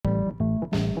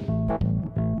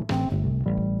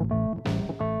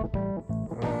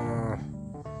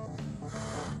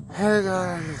Hey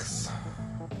guys,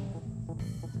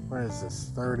 what is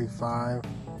this, 35?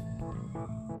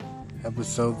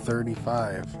 Episode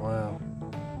 35, wow.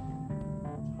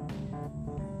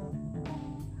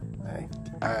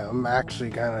 I'm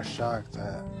actually kind of shocked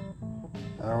that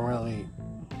I don't really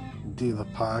do the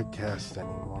podcast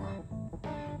anymore.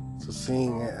 So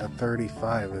seeing it at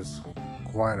 35 is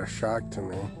quite a shock to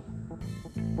me.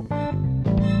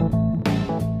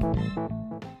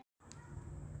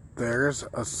 There's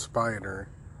a spider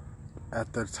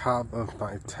at the top of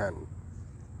my tent.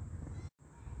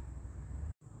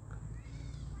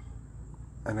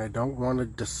 And I don't want to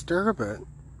disturb it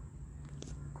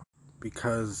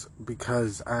because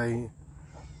I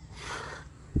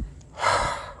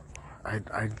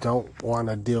don't want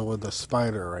to deal with the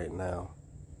spider right now.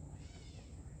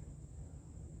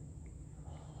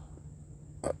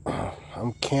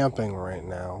 I'm camping right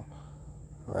now,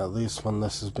 or at least when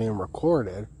this is being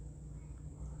recorded.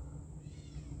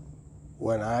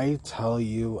 When I tell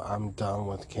you I'm done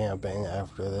with camping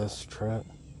after this trip,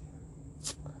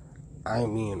 I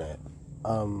mean it.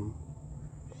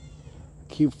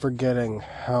 Keep forgetting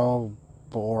how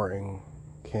boring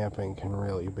camping can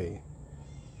really be.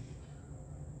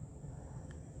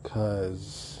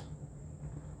 'Cause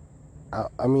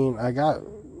I got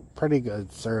pretty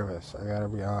good service, I gotta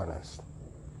be honest.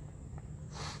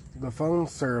 The phone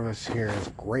service here is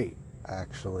great,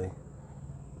 actually.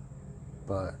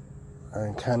 But I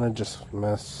kind of just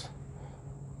miss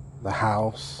the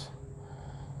house,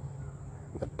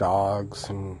 the dogs,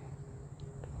 and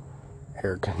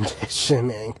air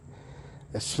conditioning.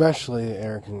 Especially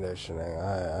air conditioning.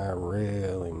 I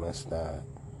really miss that.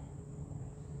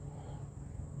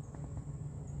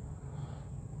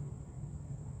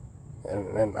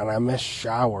 And I miss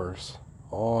showers.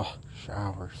 Oh,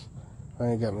 showers.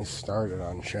 Don't get me started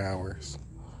on showers.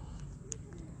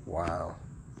 Wow.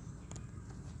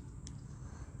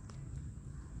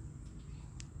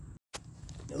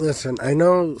 Listen, I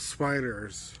know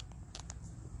spiders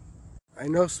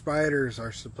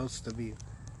are supposed to be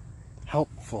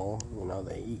helpful. You know,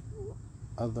 they eat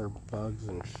other bugs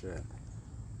and shit.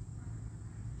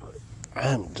 But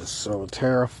I'm just so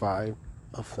terrified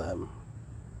of them.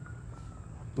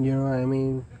 You know what I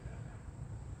mean?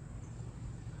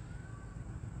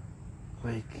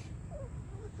 Like,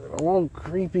 a little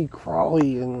creepy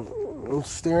crawly, and I'm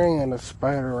staring at a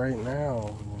spider right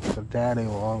now with a daddy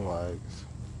long legs.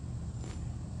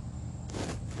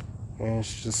 And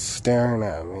it's just staring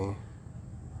at me.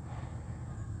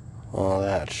 All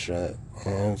that shit.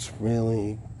 And it's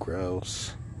really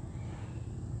gross.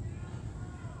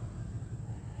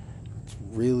 It's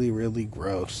really, really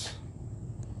gross.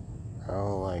 I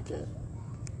don't like it.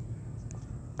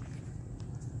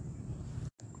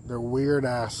 They're weird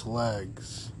ass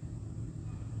legs.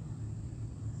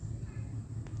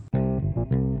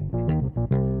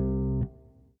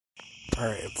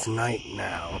 Alright, it's night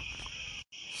now.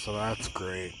 So that's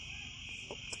great.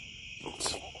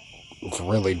 It's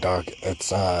really dark.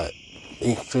 It's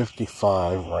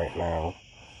 8:55 right now.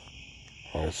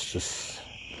 And it's just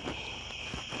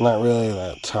not really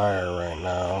that tired right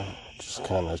now. Just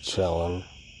kind of chilling.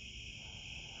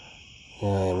 You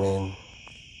know what I mean?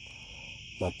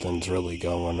 Nothing's really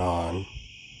going on.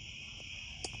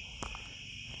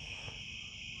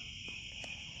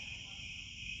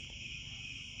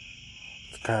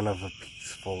 It's kind of a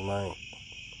peaceful night.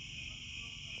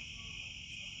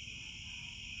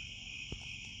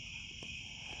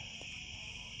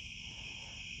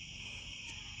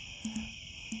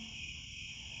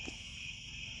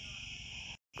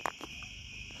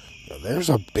 There's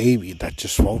a baby that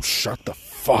just won't shut the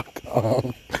fuck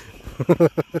up.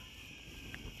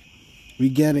 We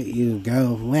get it, you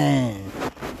go. Man.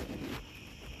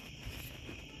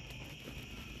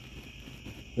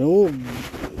 The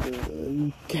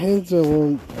little kids are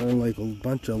like a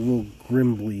bunch of little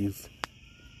grimblies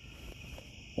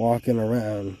walking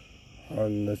around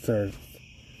on this earth.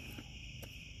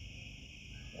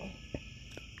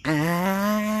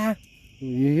 Ah!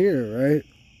 You hear it, right?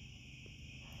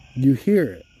 You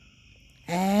hear it.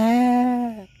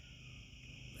 Ah!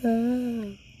 Ah!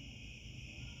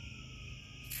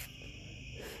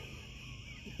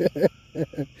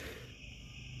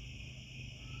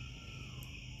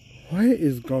 What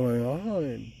is going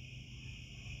on?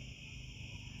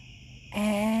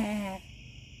 Ah!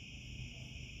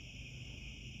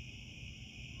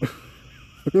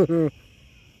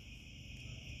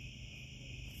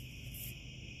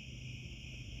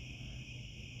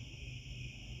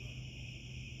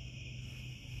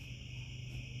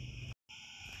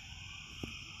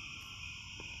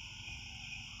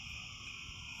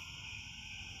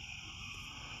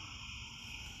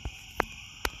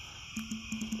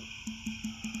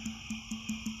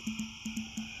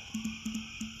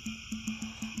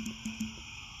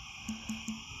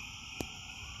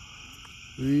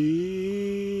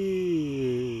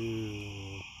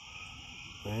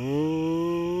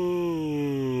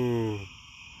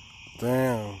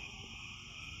 Damn.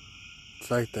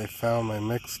 It's like they found my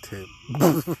mixtape.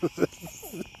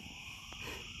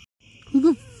 Who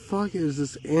the fuck is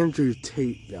this Andrew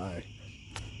Tate guy?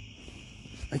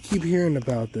 I keep hearing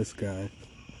about this guy.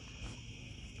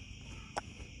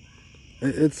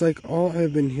 It's like all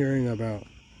I've been hearing about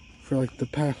for like the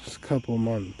past couple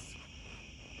months.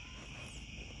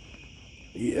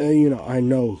 Yeah, you know, I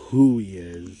know who he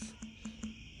is.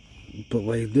 But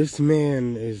like, this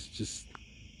man is just...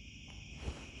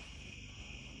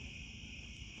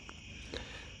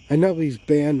 I know he's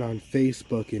banned on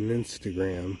Facebook and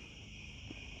Instagram.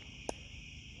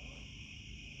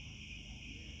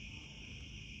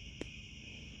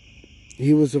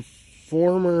 He was a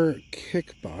former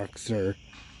kickboxer.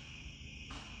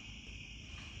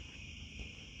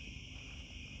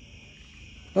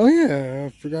 Oh yeah, I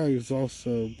forgot he was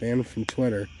also banned from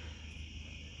Twitter.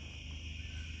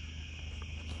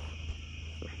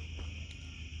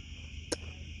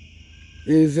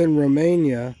 He is in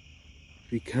Romania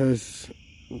because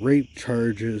rape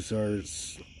charges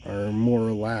are more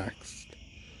relaxed.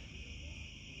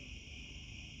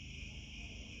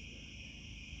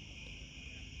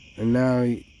 And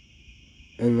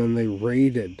then they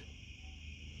raided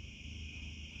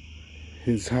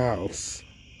his house.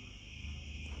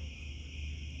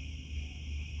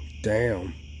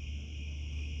 Damn.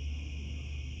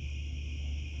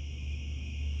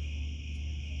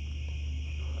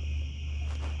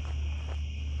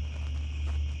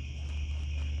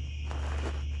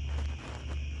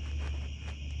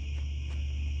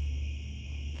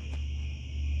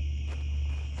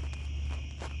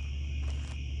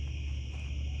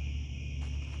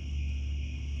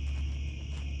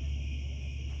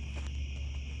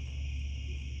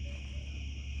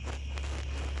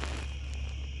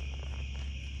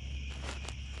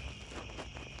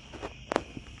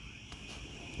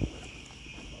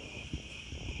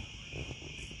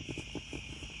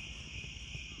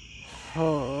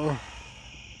 Oh.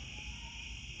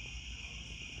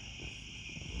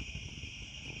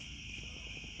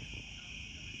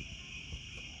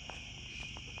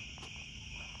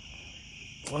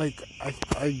 Like,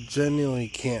 I genuinely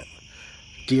can't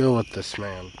deal with this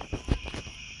man.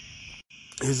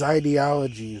 His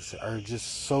ideologies are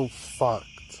just so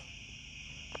fucked.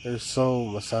 They're so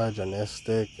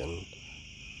misogynistic and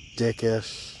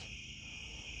dickish.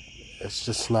 It's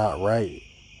just not right.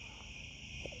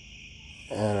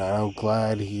 And I'm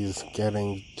glad he's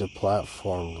getting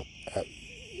deplatformed,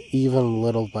 even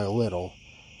little by little.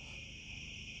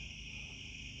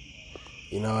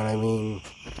 You know what I mean?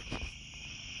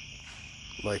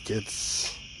 Like,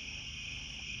 it's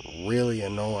really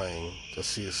annoying to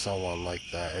see someone like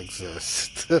that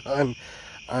exist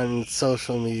on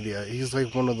social media. He's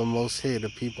like one of the most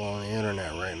hated people on the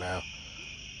internet right now.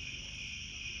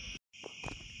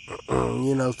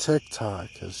 You know, TikTok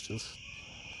has just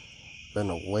been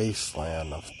a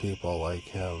wasteland of people like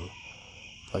him.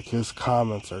 Like, his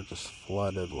comments are just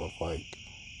flooded with like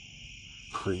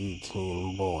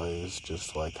preteen boys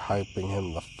just like hyping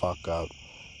him the fuck up.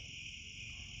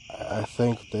 I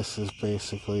think this is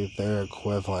basically their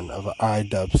equivalent of an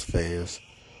iDubbbz phase,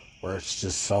 where it's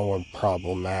just someone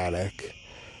problematic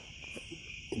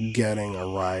getting a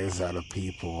rise out of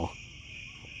people,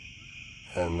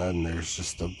 and then there's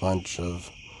just a bunch of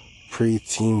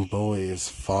preteen boys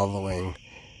following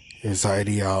his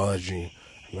ideology.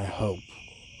 And I hope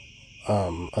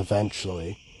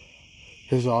eventually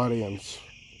his audience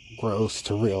grows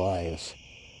to realize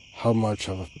how much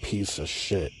of a piece of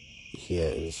shit he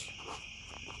is.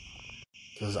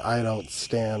 Because I don't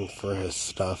stand for his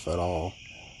stuff at all.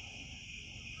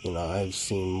 You know, I've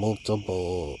seen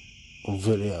multiple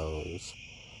videos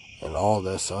and all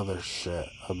this other shit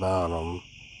about him,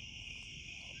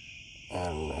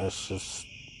 and it just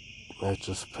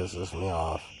pisses me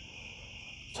off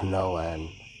to no end.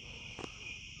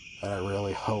 And I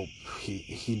really hope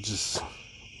he just...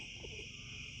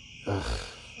 Ugh.